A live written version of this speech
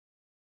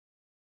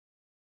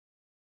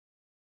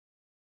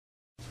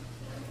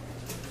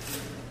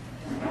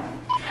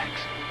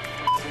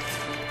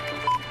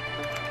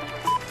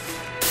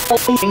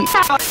Rocking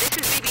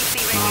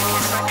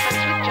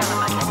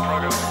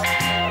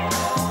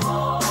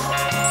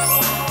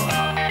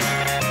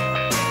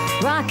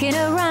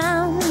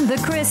around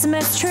the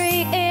Christmas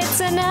tree,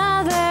 it's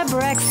another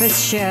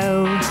breakfast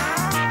show.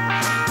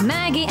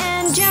 Maggie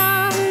and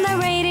John, the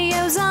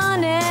radio's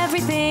on,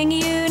 everything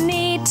you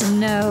need to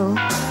know.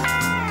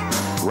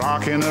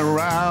 Rocking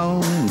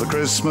around the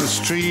Christmas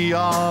tree,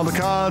 all the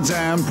cards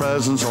and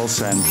presents all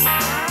sent.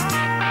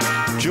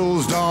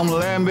 Jules, Dom,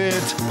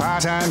 Lambert,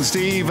 Pat and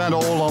Steve, and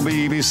all on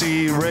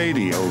BBC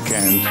Radio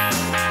Kent.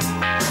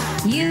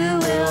 You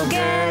will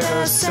get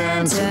a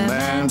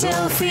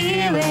sentimental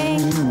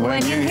feeling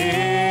when you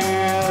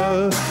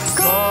hear.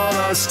 Call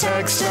us,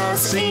 text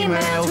us,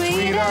 email,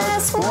 tweet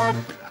us. What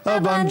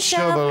a bunch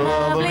of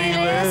lovely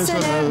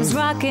listeners.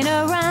 Rocking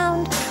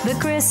around the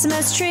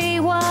Christmas tree,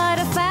 what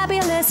a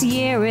fabulous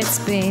year it's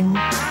been.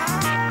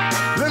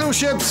 Little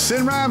ships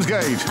in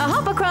Ramsgate, A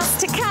hop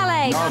across to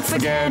Calais, not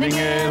forgetting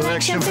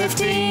election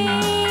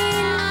 15.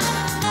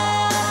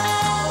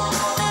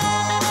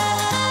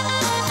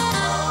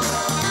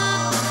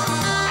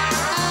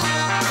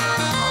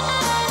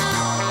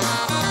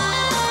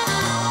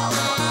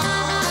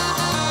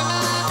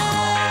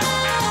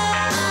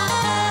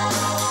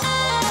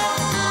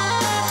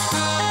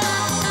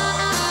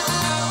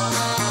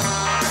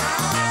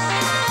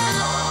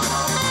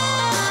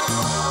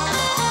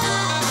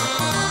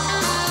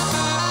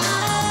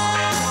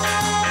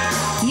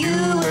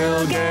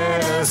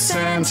 Get a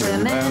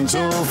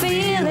sentimental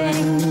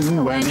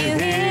feeling when you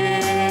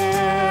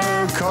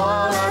hear.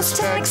 Call us,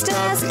 text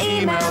us,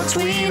 email,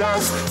 tweet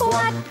us.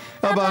 What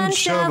a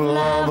bunch of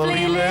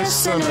lovely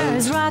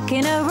listeners.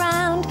 Rocking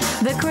around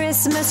the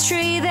Christmas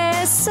tree,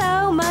 there's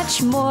so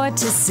much more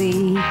to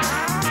see.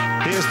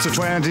 Here's to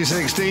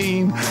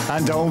 2016,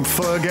 and don't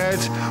forget,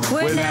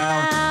 we're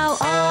now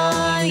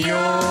on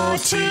your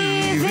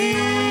TV.